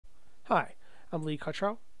Hi, I'm Lee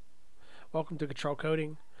Cottrell. Welcome to Control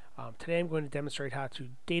Coding. Today I'm going to demonstrate how to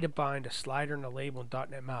data bind a slider and a label in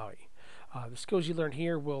 .NET MAUI. The skills you learn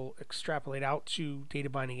here will extrapolate out to data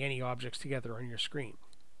binding any objects together on your screen.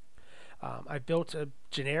 I built a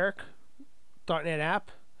generic .NET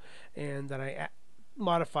app and then I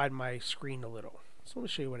modified my screen a little. So let me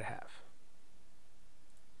show you what I have.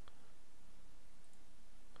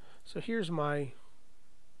 So here's my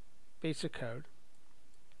basic code.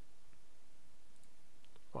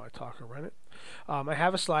 While I talk and run it. I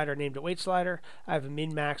have a slider named a weight slider. I have a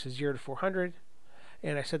min-max of 0 to 400,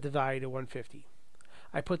 and I set the value to 150.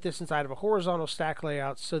 I put this inside of a horizontal stack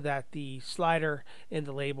layout so that the slider and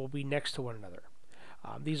the label will be next to one another.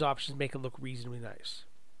 These options make it look reasonably nice.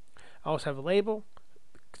 I also have a label.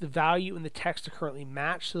 The value and the text are currently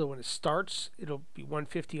matched, so that when it starts, it'll be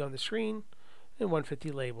 150 on the screen and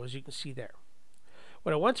 150 label, as you can see there.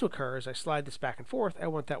 What I want to occur is I slide this back and forth. I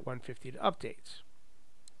want that 150 to update.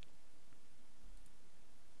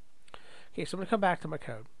 Okay, so I'm going to come back to my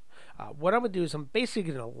code. What I'm going to do is I'm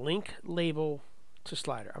basically going to link label to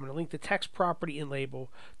slider. I'm going to link the text property in label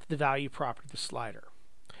to the value property of the slider.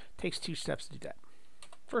 It takes 2 steps to do that.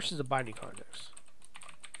 First is a binding context.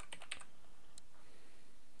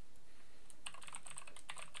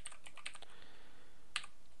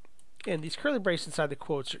 And these curly braces inside the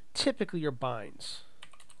quotes are typically your binds.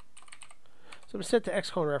 So I'm going to set the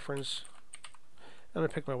XCON reference. I'm going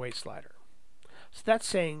to pick my weight slider. So that's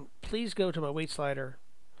saying, please go to my weight slider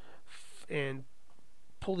and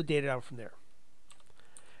pull the data down from there.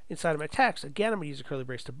 Inside of my text, again, I'm going to use a curly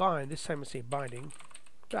brace to bind. This time I'm going to say binding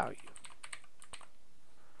value.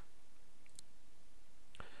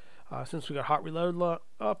 Since we got hot reload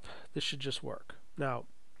up, this should just work. Now,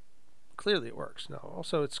 clearly it works. Now,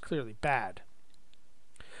 also it's clearly bad.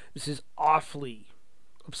 This is awfully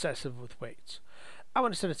obsessive with weights. I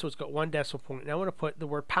want to set it so it's got 1 decimal point, and I want to put the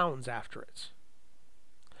word pounds after it.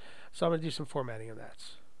 So I'm going to do some formatting on that.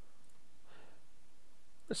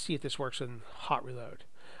 Let's see if this works in hot reload.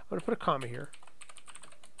 I'm going to put a comma here.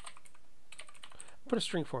 Put a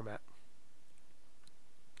string format.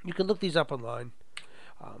 You can look these up online.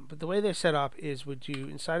 But the way they're set up is would you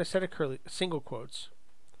inside a set of single quotes,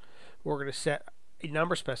 we're going to set a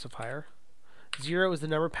number specifier. 0 is the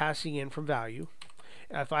number passing in from value.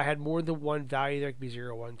 If I had more than one value, there could be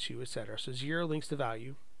 0, 1, 2, etc. So 0 links to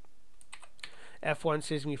value. F1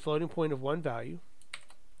 says me floating point of 1 value,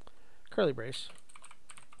 curly brace,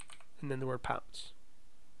 and then the word pounds.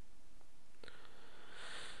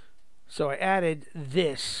 So I added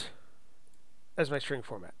this as my string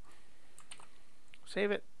format. Save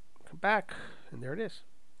it, come back, and there it is.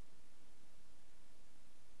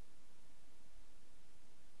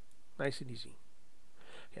 Nice and easy.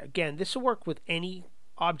 Okay, again, this will work with any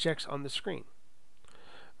objects on the screen.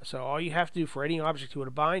 So all you have to do for any object you want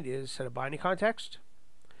to bind is set a binding context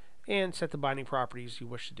and set the binding properties you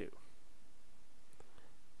wish to do.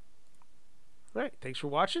 Alright, thanks for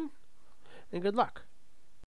watching and good luck.